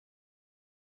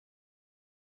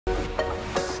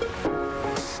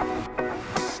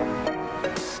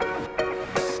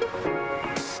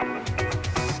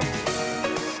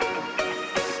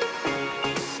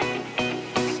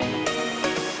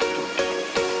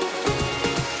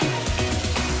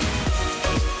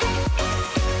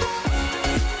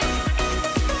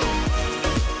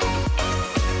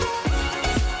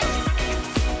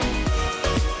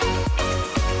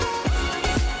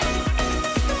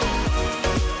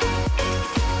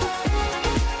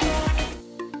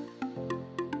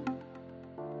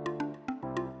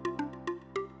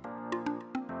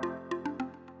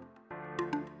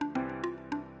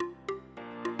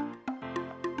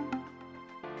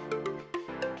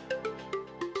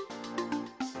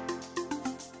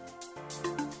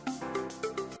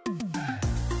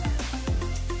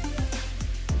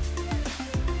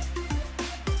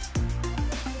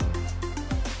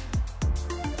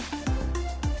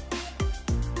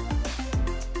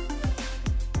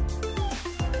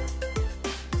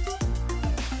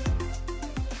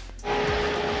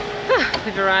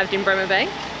we've arrived in Bremer Bay.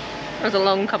 It was a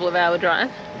long couple of hour drive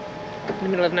in the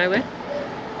middle of nowhere.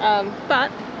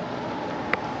 But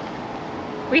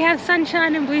we have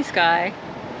sunshine and blue sky.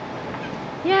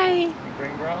 Yay! And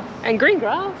green grass. And green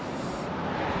grass.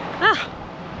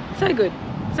 Ah, so good,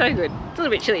 so good. It's a little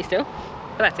bit chilly still,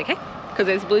 but that's okay because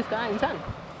there's blue sky and sun.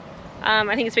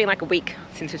 I think it's been like a week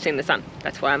since we've seen the sun.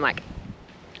 That's why I'm like,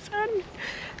 sun.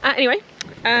 Anyway,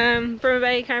 Bremer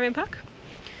Bay Caravan Park.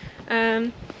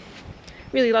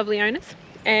 Really lovely owners,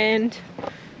 and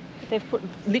they've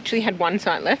literally had one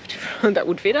site left that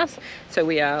would fit us. So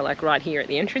we are like right here at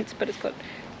the entrance, but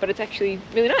it's actually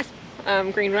really nice.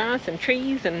 Green grass and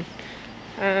trees, and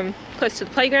close to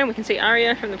the playground. We can see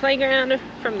Aria from the playground,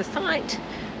 from the site.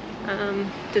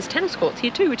 There's tennis courts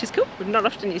here too, which is cool. Not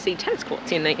often you see tennis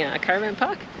courts in the caravan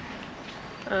park.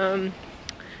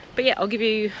 But yeah, I'll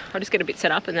just get a bit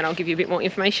set up and then I'll give you a bit more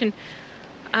information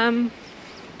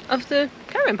of the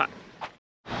caravan park.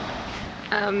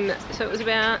 So it was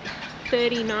about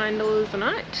 $39 a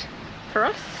night for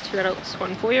us, 2 adults,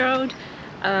 1 4-year-old.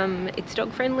 It's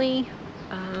dog friendly,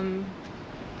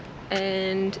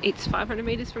 and it's 500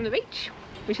 meters from the beach,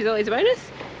 which is always a bonus,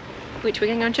 which we're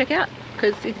going to go and check out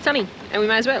because it's sunny and we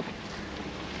may as well.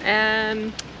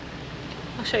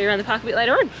 I'll show you around the park a bit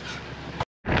later on.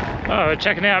 Oh, we're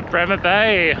checking out Bremer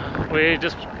Bay. We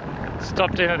just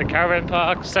stopped in at the caravan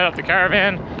park, set up the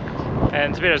caravan,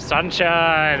 and it's a bit of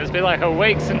sunshine. It's been like a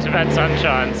week since we've had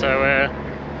sunshine, so we're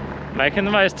making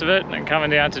the most of it and coming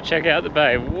down to check out the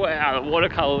bay. Wow, the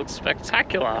watercolour looks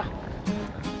spectacular.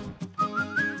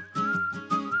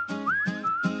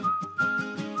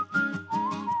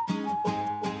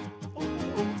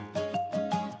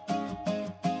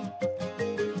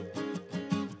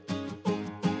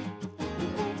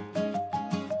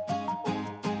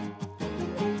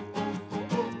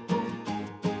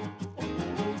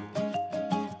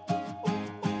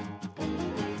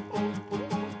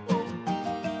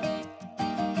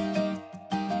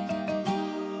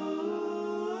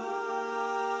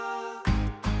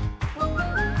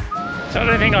 So I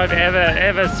don't think I've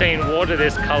ever seen water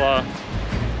this colour.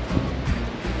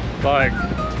 Like,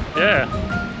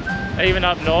 yeah, even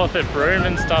up north at Broome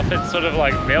and stuff, it's sort of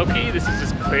like milky. This is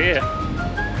just clear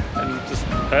and just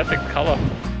perfect colour.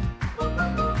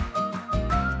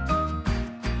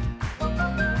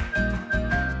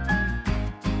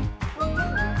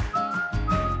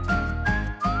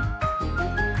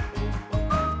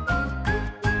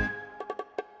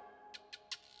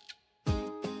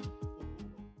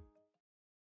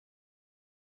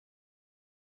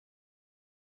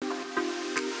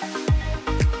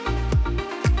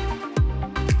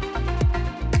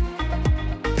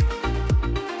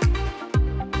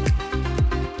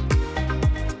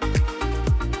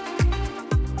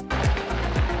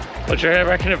 What do you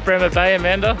reckon of Bremer Bay,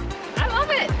 Amanda? I love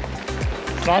it.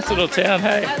 Nice little town,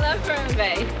 hey? I love Bremer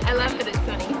Bay. I love that it's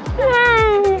sunny.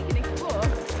 Woo! We can explore.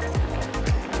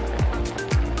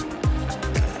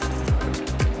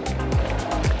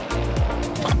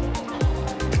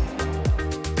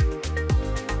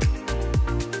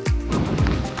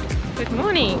 Good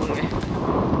morning.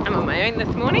 I'm on my own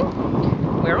this morning.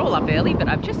 We're all up early, but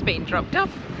I've just been dropped off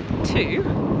to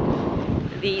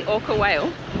the Orca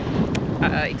Whale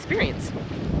experience.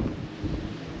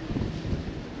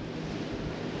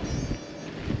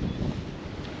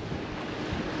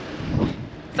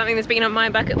 Something that's been on my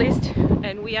bucket list,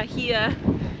 and we are here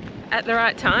at the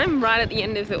right time, right at the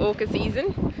end of the orca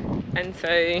season, and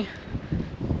so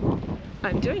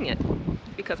I'm doing it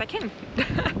because I can.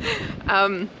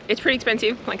 It's pretty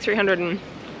expensive, like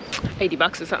 380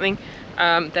 bucks or something.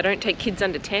 They don't take kids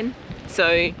under 10,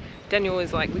 so Daniel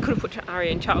was like, we could have put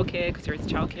Aria in childcare because there is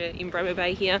childcare in Bremer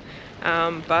Bay here,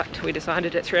 but we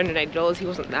decided at $380 he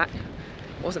wasn't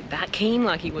that keen.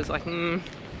 Like, he was like, no.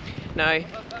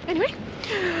 Anyway,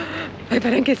 hope I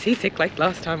don't get seasick like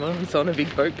last time I was on a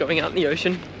big boat going out in the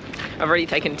ocean. I've already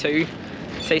taken 2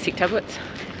 seasick tablets,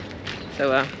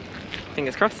 so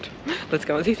fingers crossed. Let's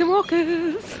go and see some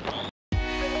orcas.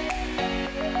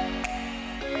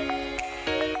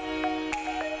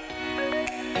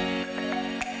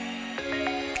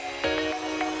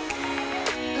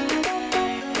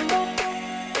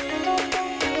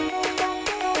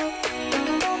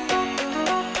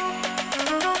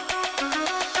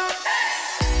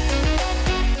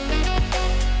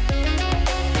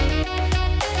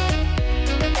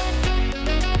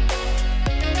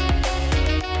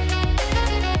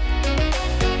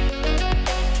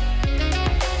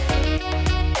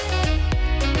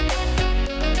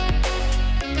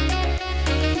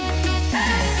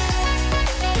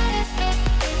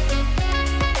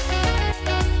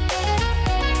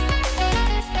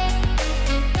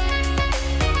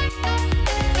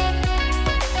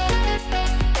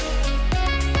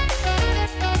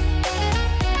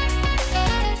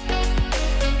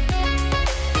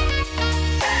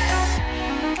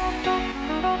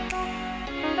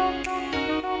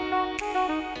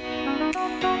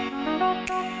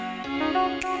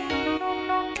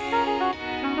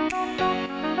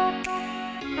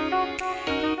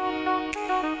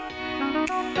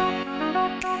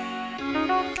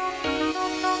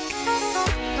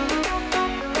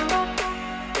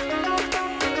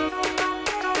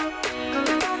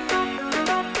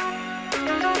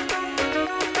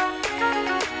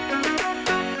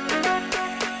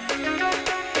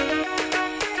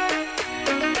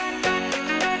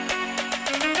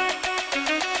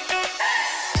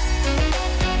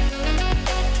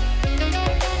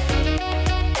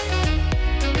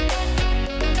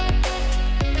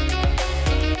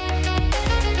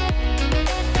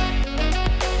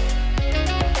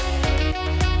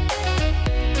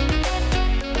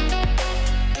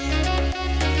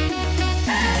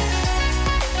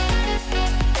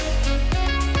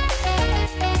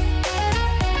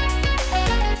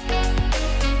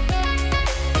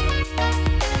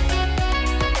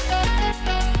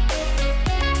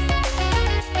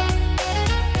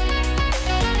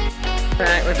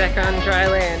 Right, we're back on dry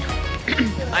land.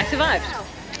 I survived.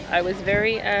 I was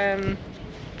very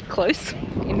close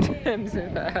in terms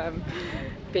of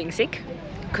being sick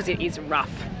because it is rough.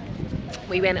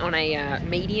 We went on a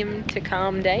medium to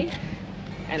calm day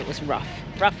and it was rough.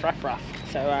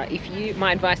 So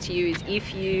my advice to you is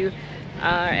if you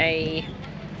are a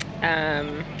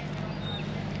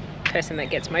person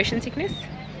that gets motion sickness,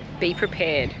 be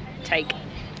prepared. Take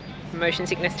motion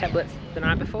sickness tablets the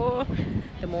night before,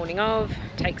 the morning of,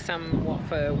 take some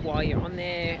for while you're on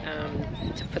there,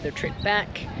 for the trip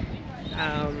back,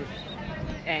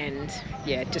 and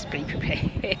yeah, just be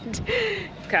prepared.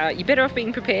 You're better off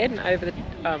being prepared and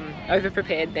over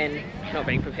prepared than not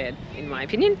being prepared, in my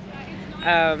opinion.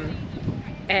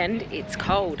 And it's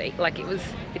cold.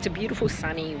 It's a beautiful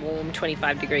sunny warm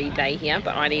 25-degree day here,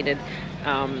 but I needed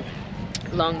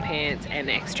long pants and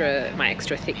my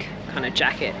extra thick kind of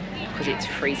jacket because it's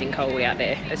freezing cold out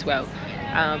there as well.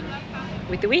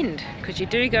 With the wind, because you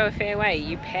do go a fair way.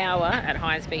 You power at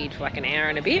high speed for like an hour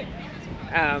and a bit,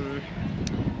 and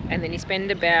then you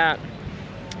spend about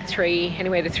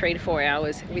anywhere to 3 to 4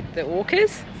 hours with the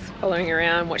orcas, following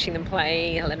around, watching them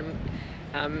play, let them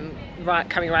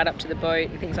coming right up to the boat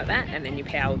and things like that, and then you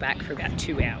power back for about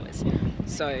 2 hours.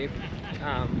 So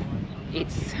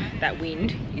that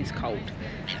wind is cold.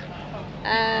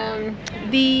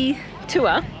 The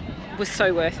tour was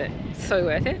so worth it.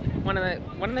 One of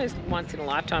those once in a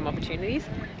lifetime opportunities.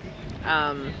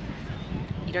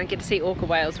 You don't get to see orca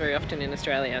whales very often in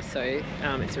Australia, so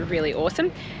it's really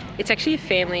awesome. It's actually a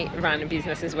family run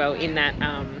business as well, in that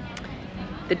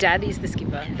the dad is the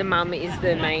skipper, the mum is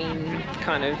the main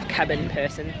kind of cabin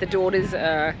person, the daughters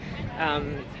are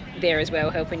there as well,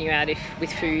 helping you out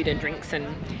with food and drinks and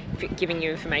giving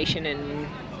you information and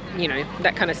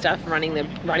that kind of stuff, running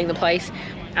the place.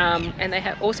 And they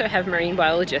also have marine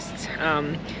biologists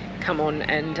come on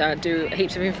and do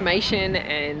heaps of information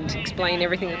and explain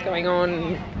everything that's going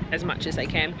on as much as they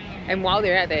can. And while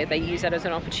they're out there, they use that as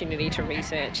an opportunity to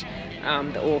research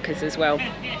the orcas as well.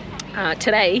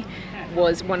 Today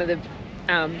was one of the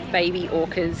baby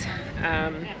orcas'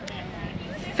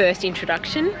 first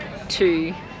introduction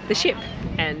to the ship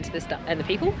and the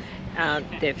people.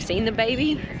 They've seen the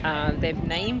baby, they've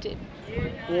named it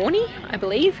Warnie, I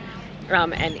believe,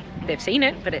 and they've seen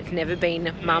it, but it's never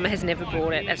been, Mama has never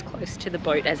brought it as close to the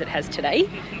boat as it has today,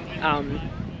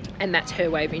 and that's her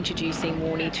way of introducing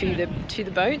Warnie to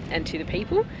the boat and to the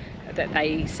people that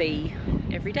they see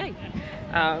every day,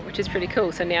 which is pretty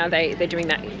cool. So now they're doing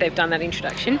that, they've done that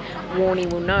introduction.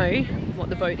 Warnie will know what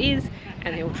the boat is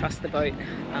and he'll trust the boat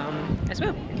as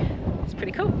well. It's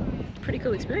pretty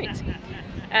cool experience.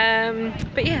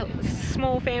 But yeah,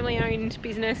 small family-owned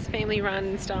business,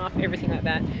 family-run staff, everything like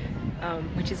that,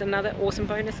 which is another awesome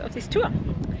bonus of this tour.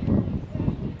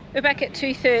 We're back at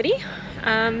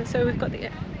 2:30, so we've got the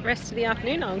rest of the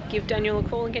afternoon. I'll give Daniel a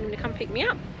call and get him to come pick me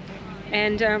up.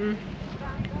 And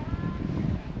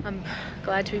I'm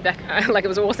glad to be back. Like, it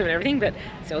was awesome and everything, but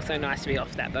it's also nice to be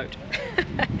off that boat.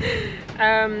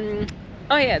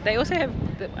 Oh yeah, they also have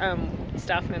the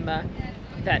staff member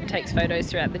that takes photos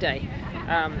throughout the day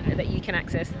that you can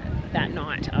access that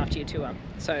night after your tour.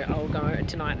 So I'll go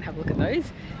tonight and have a look at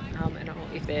those, and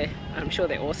I'm sure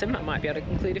they're awesome. I might be able to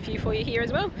include a few for you here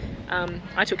as well.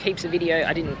 I took heaps of video.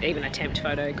 I didn't even attempt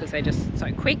photo because they're just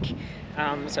so quick,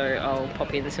 so I'll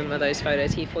pop in some of those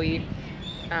photos here for you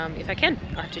if I can.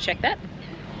 I'll have to check that.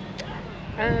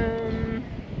 I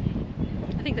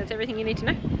think that's everything you need to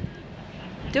know.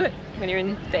 Do it when you're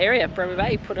in the area. Bremer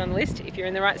Bay, put it on the list if you're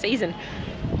in the right season.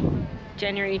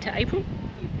 January to April,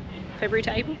 February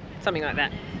to April, something like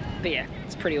that. But yeah,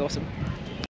 it's pretty awesome.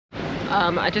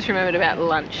 I just remembered about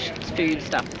lunch food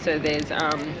stuff. So there's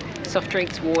soft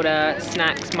drinks, water,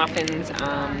 snacks, muffins,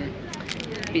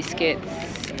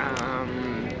 biscuits,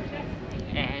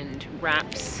 and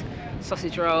wraps,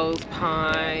 sausage rolls,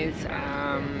 pies,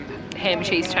 ham,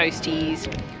 cheese, toasties,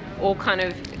 all kind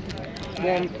of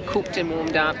cooked and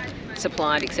warmed up,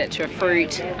 supplied, etc.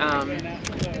 Fruit,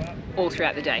 all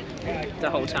throughout the day, the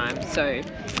whole time. So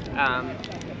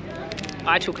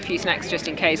I took a few snacks just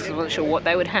in case because I wasn't sure what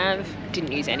they would have.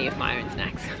 Didn't use any of my own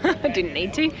snacks. I didn't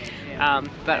need to.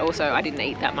 But also I didn't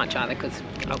eat that much either because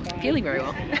I wasn't feeling very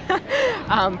well.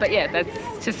 But yeah,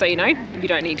 that's just so you know, you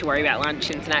don't need to worry about lunch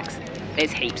and snacks.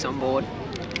 There's heaps on board.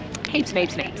 Heaps and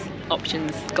heaps and heaps.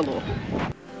 Options galore.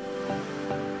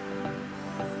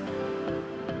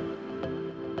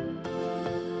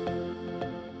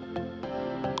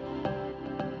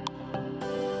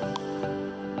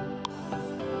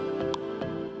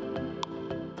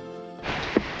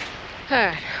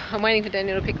 Alright, I'm waiting for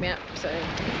Daniel to pick me up, so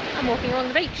I'm walking along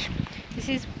the beach. This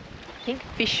is, I think,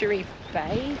 Fishery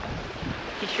Bay,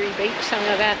 Fishery Beach, something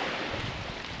like that.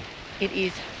 It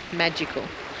is magical.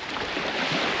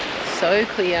 So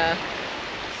clear,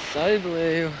 so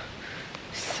blue,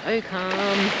 so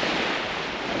calm.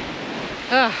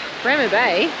 Ah, Bremer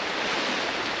Bay,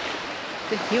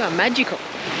 you are magical.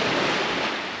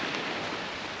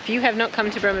 If you have not come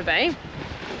to Bremer Bay,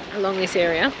 along this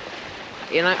area,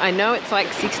 you know, I know it's like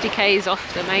 60 k's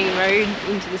off the main road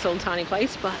into this old tiny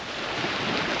place, but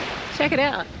check it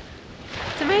out.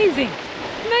 It's amazing,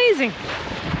 amazing.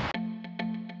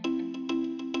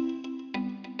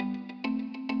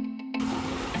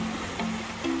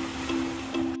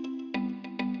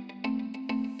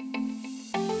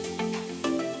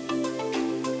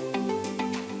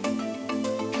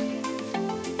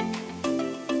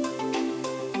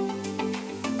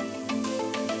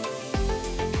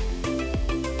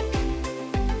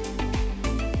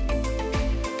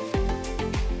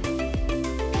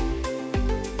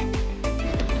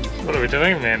 What are we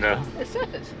doing, Amanda? The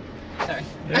surfers. Sorry.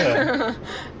 Yeah.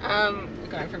 We're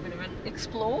going for a bit of an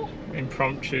explore.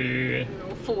 Impromptu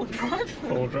Forward drive.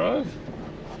 forward drive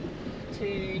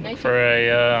To nature. for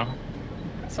a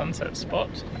sunset spot.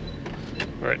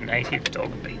 We're at Native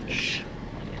Dog Beach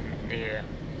near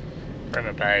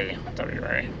Bremer Bay,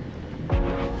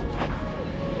 WA.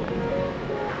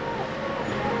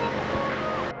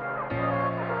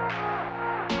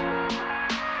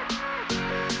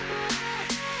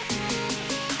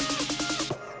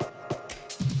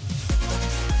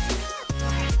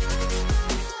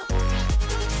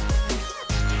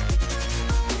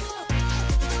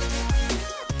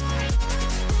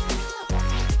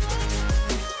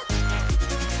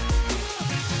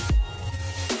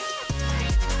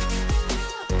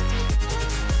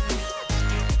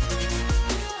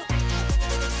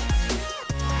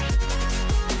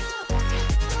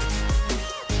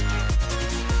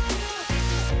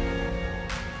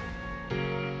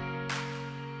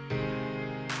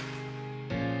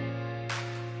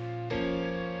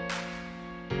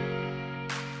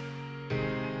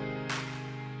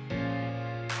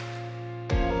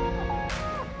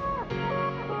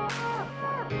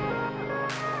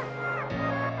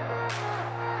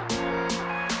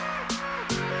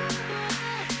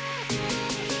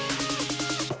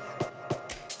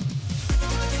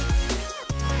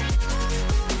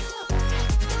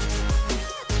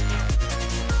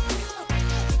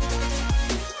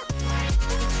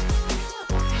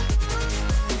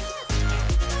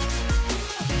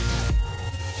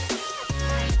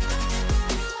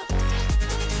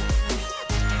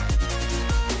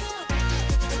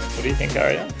 What do you think,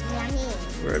 Aria? Yummy.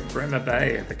 We're at Bremer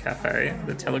Bay at the cafe,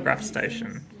 the Telegraph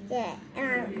station. Yeah,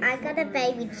 I got a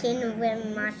baby chin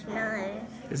with marshmallows.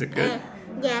 Is it good?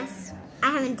 Yes,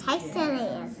 I haven't tasted it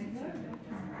yet.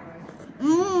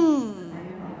 Mmm.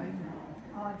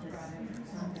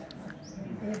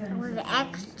 With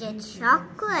extra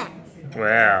chocolate.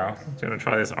 Wow. Do you want to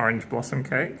try this orange blossom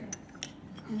cake?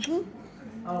 Mm-hmm.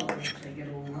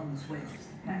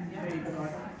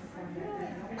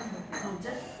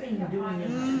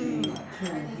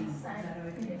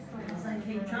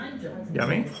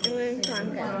 Yummy?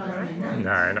 Mm,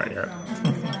 No, not yet.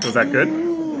 Was that good?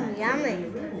 yummy.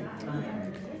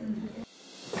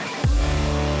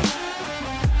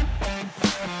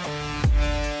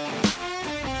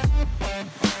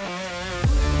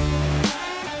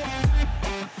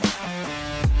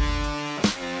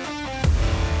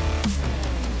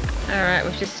 Alright,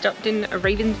 we've just stopped in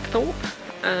Ravensthorpe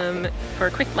for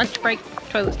a quick lunch break,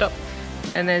 toilet stop,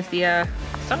 and there's the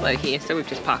silo here, so we've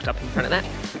just parked up in front of that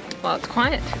while it's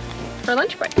quiet for a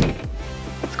lunch break.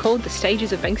 It's called the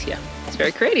Stages of Banksia. It's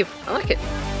very creative, I like it.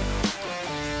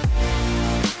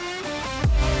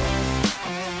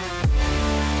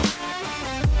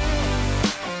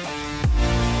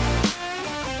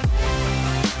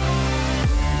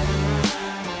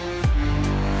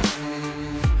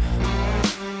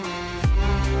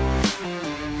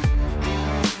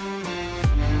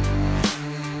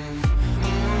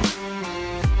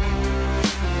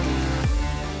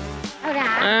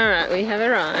 we have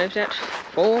arrived at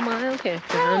 4 Mile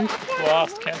Campground.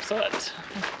 Last campsite.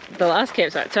 The last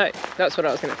campsite. So that's what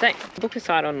I was going to say. Book a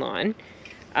site online.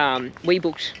 We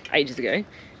booked ages ago,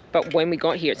 but when we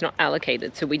got here, it's not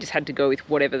allocated, so we just had to go with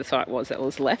whatever the site was that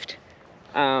was left.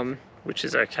 Which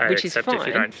is okay, which is except fine. if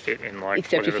you don't fit in like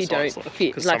Except if you don't fit.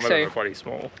 Because Like, some of them so- are bloody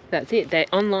small. That's it. They're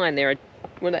online. They're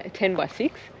a 10 by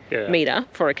 6 Yeah. metre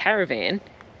for a caravan,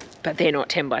 but they're not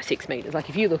 10 by 6 metres. Like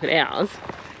if you look at ours,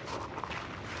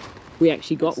 we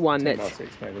actually got one 10 by that's...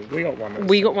 6 metres. We got one that's...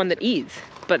 We got one that is,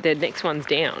 but the next one's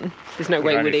down. There's no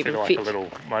way we'd even like fit. a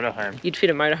little motorhome. You'd fit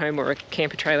a motorhome or a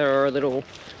camper trailer or a little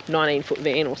 19-foot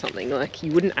van or something. Like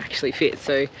you wouldn't actually fit.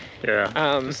 So Yeah.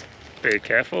 Just be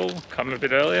careful. Come a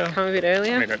bit earlier. come a bit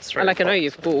earlier. I mean, it's 3 Like I know o'clock,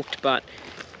 you've booked, but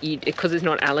because it's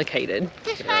not allocated,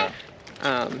 Yeah.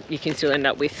 you can still end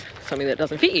up with something that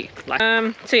doesn't fit you. Like,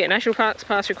 so yeah, national parks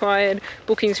pass required,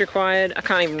 bookings required. I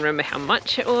can't even remember how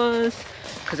much it was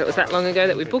because it was that long ago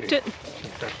that we booked it.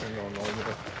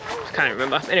 Can't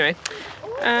remember. Anyway,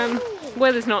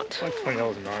 weather's not... It's like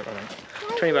 $20 a night, I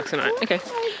think. $20 a night. Okay.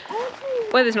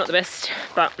 Weather's not the best,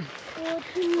 but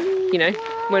you know,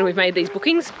 when we've made these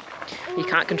bookings, you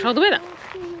can't control the weather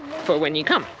for when you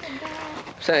come.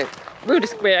 So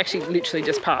we're actually literally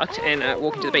just parked and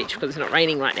walking to the beach because it's not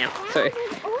raining right now. So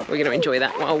we're going to enjoy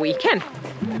that while we can.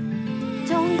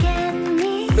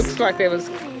 Looks like there was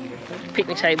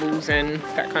picnic tables and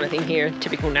that kind of thing here.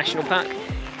 Typical national park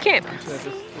camp.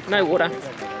 No water.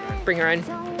 Bring your own.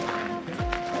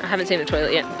 I haven't seen a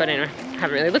toilet yet, but anyway, I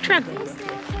haven't really looked around.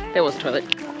 There was a toilet.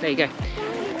 There you go.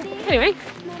 Anyway,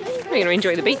 we're going to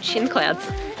enjoy the beach in the clouds.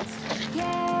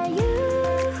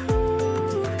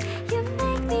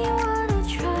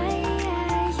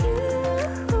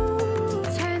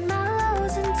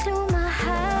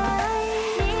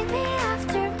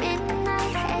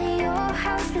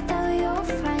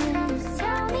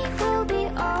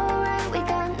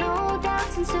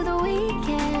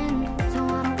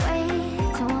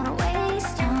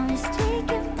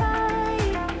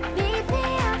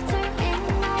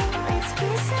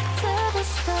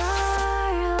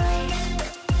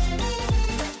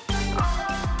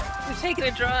 Taking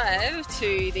a drive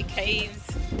to the Caves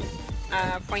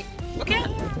Point Lookout.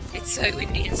 It's so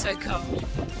windy and so cold,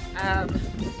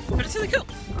 but it's really cool.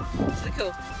 It's really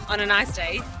cool. On a nice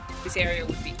day, this area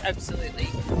would be absolutely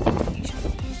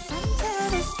beautiful.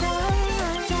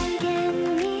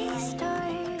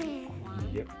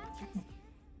 Yep.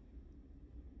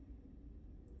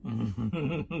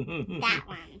 That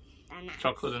one.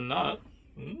 Chocolate and nut.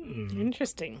 Mm.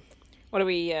 Interesting. What are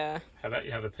we? How about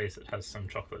you have a piece that has some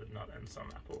chocolate and nut and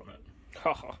some apple in it?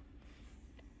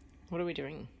 What are we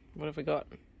doing? What have we got?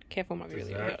 Careful, might be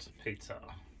really hot. Dessert pizza.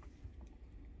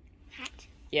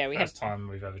 Yeah, we had. First time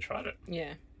we've ever tried it.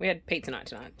 Yeah, we had pizza night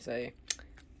tonight, so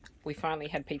we finally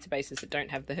had pizza bases that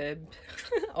don't have the herb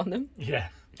on them. Yeah.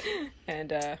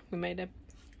 And we made a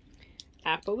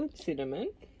apple and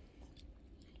cinnamon.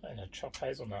 And a chopped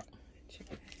hazelnut.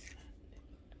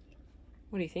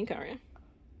 What do you think, Aria?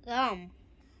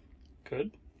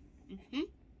 Good?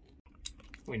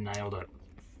 We nailed it.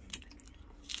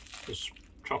 This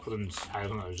chocolate and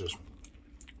hazelnut is just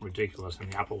ridiculous,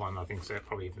 and the apple one I think is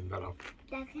probably even better.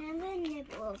 The kind of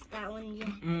nibbles that when you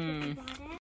think about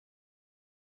it.